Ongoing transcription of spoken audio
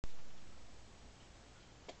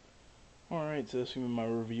Alright, so this is going to be my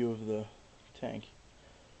review of the tank.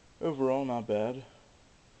 Overall, not bad.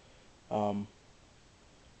 Um,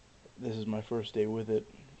 this is my first day with it,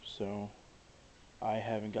 so I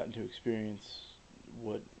haven't gotten to experience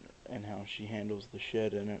what and how she handles the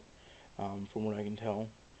shed in it. From what I can tell,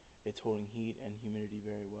 it's holding heat and humidity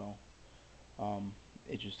very well.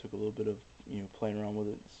 It just took a little bit of playing around with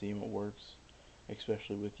it, seeing what works,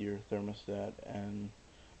 especially with your thermostat and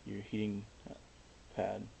your heating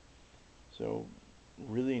pad. So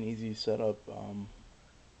really an easy setup,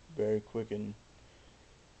 very quick and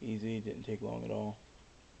easy, didn't take long at all.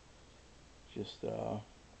 Just a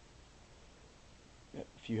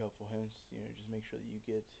few helpful hints, just make sure that you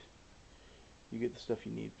get the stuff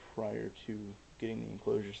you need prior to getting the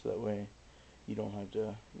enclosure, so that way you don't have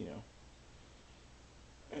to,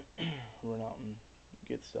 run out and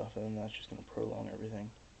get stuff, and then that's just going to prolong everything.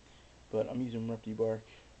 But I'm using Reptile bark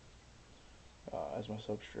as my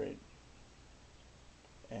substrate,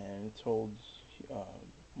 and it holds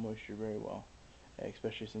moisture very well,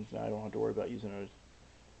 especially since now I don't have to worry about using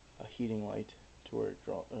a heating light to where it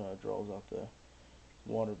draws out the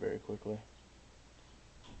water very quickly.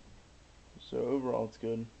 So overall, it's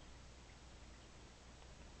good.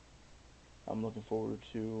 I'm looking forward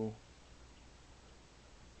to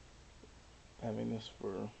having this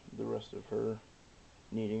for the rest of her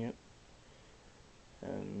needing it,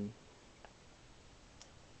 and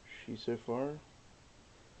she so far,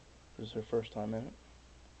 this is her first time in it.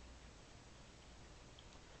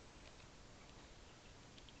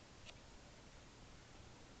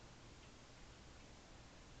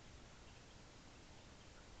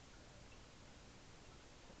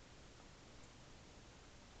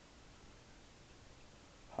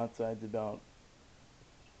 Hot side's about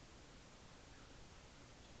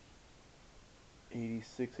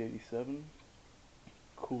 86, 87.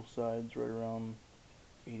 Cool side's right around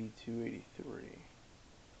 82, 83.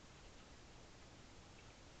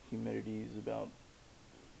 Humidity is about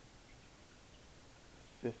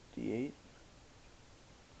 58.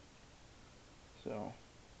 So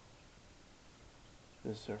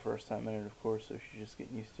this is her first time in it, of course, so she's just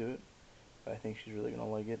getting used to it. But I think she's really gonna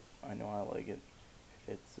like it. I know I like it.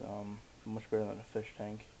 It's much better than a fish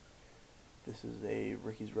tank. This is a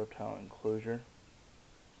Ricky's Reptile Enclosure.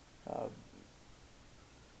 Uh,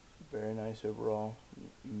 very nice overall,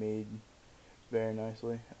 made very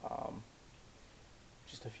nicely.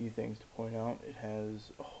 Just a few things to point out. It has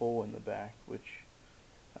a hole in the back, which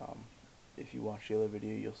um, if you watch the other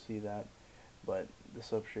video you'll see that, but the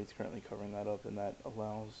substrate's currently covering that up, and that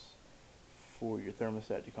allows for your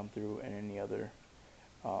thermostat to come through and any other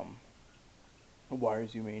um,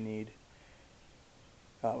 wires you may need.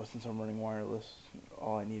 Since I'm running wireless,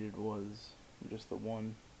 all I needed was just the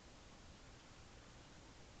one,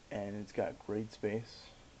 and it's got great space.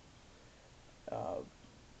 Uh,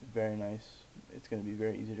 Very nice. It's going to be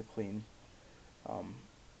very easy to clean. Um,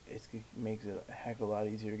 it makes it a heck of a lot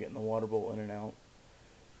easier getting the water bowl in and out,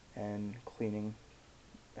 and cleaning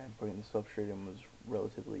and putting the substrate in was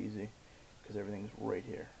relatively easy because everything's right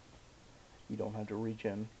here. You don't have to reach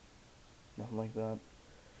in, nothing like that.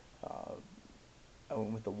 Uh, I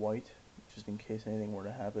went with the white just in case anything were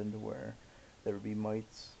to happen to where there would be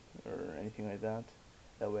mites or anything like that.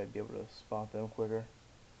 That way I'd be able to spot them quicker.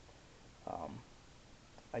 Um,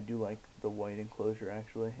 I do like the white enclosure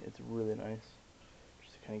actually. It's really nice.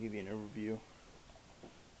 Just to kind of give you an overview,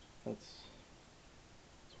 that's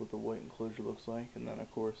what the white enclosure looks like. And then of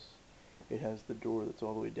course it has the door that's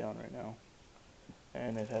all the way down right now,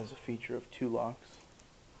 and it has a feature of 2 locks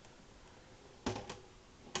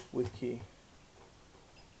with key.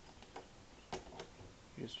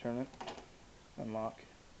 You just turn it, unlock,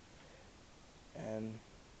 and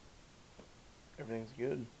everything's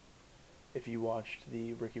good. If you watched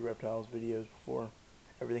the Ricky Reptiles videos before,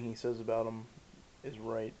 everything he says about them is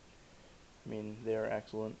right. I mean, they are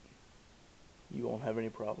excellent. You won't have any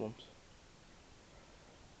problems.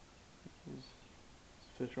 It's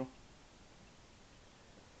official.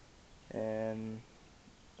 And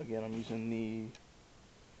again, I'm using the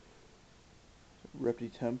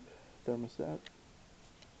ReptiTemp thermostat,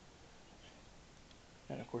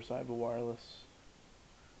 and of course I have a wireless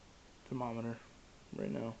thermometer right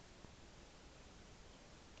now.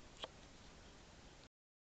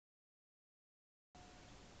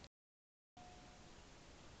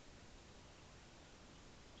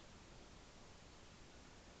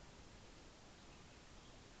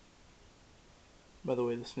 By the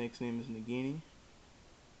way, the snake's name is Nagini.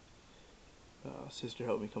 Sister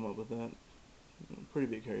helped me come up with that. Pretty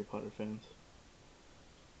big Harry Potter fans.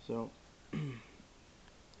 So, and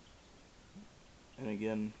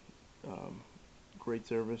again, great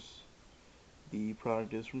service. The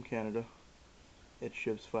product is from Canada. It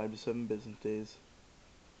ships 5 to 7 business days.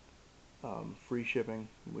 Free shipping,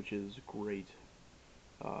 which is great.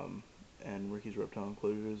 Um, and Ricky's Reptile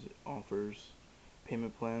Enclosures offers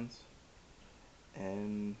payment plans,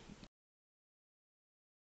 and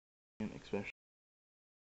especially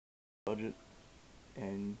budget,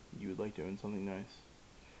 and you would like to own something nice.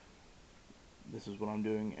 This is what I'm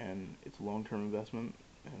doing, and it's a long-term investment,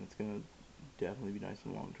 and it's gonna definitely be nice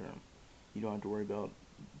in the long term. You don't have to worry about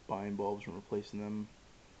buying bulbs and replacing them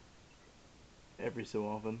every so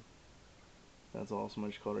often. That's awesome. I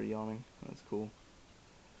just caught her yawning. That's cool.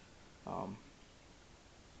 Um,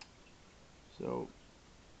 so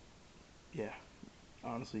yeah,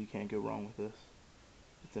 honestly, you can't go wrong with this.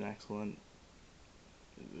 It's an excellent.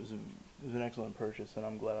 It was an excellent purchase, and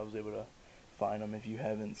I'm glad I was able to find them. If you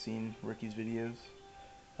haven't seen Ricky's videos,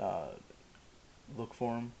 uh, look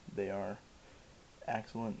for them. They are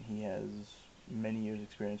excellent. He has many years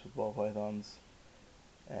experience with ball pythons,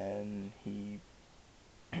 and he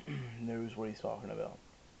knows what he's talking about.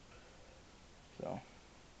 So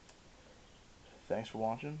thanks for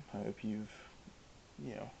watching. I hope you've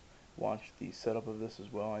watched the setup of this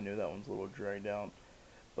as well. I know that one's a little dragged out,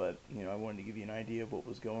 but I wanted to give you an idea of what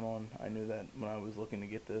was going on. I knew that when I was looking to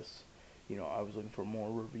get this, I was looking for more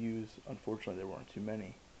reviews. Unfortunately, there weren't too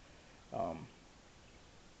many. Um,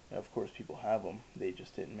 of course, people have them. They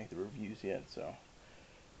just didn't make the reviews yet, so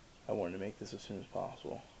I wanted to make this as soon as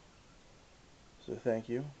possible. So thank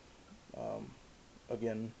you. Um,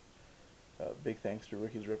 Again, big thanks to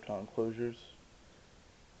Ricky's Reptile Enclosures.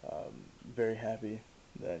 Very happy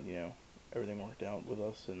that everything worked out with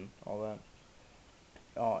us and all that.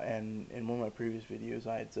 Oh, and in one of my previous videos,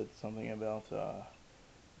 I had said something about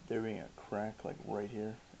there being a crack like right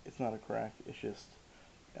here. It's not a crack. It's just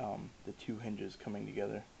the two hinges coming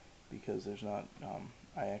together because there's not.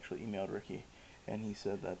 I actually emailed Ricky, and he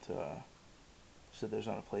said that there's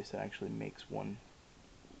not a place that actually makes one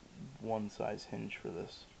size hinge for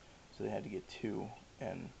this, so they had to get two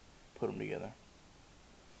and put them together.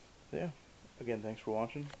 So yeah, again, thanks for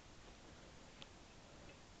watching.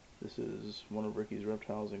 This is one of Ricky's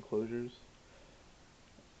Reptiles Enclosures,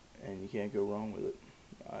 and you can't go wrong with it.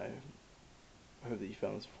 I hope that you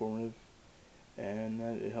found this informative and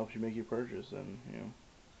that it helps you make your purchase. And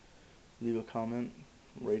leave a comment,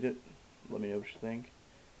 rate it, let me know what you think,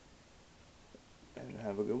 and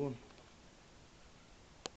have a good one.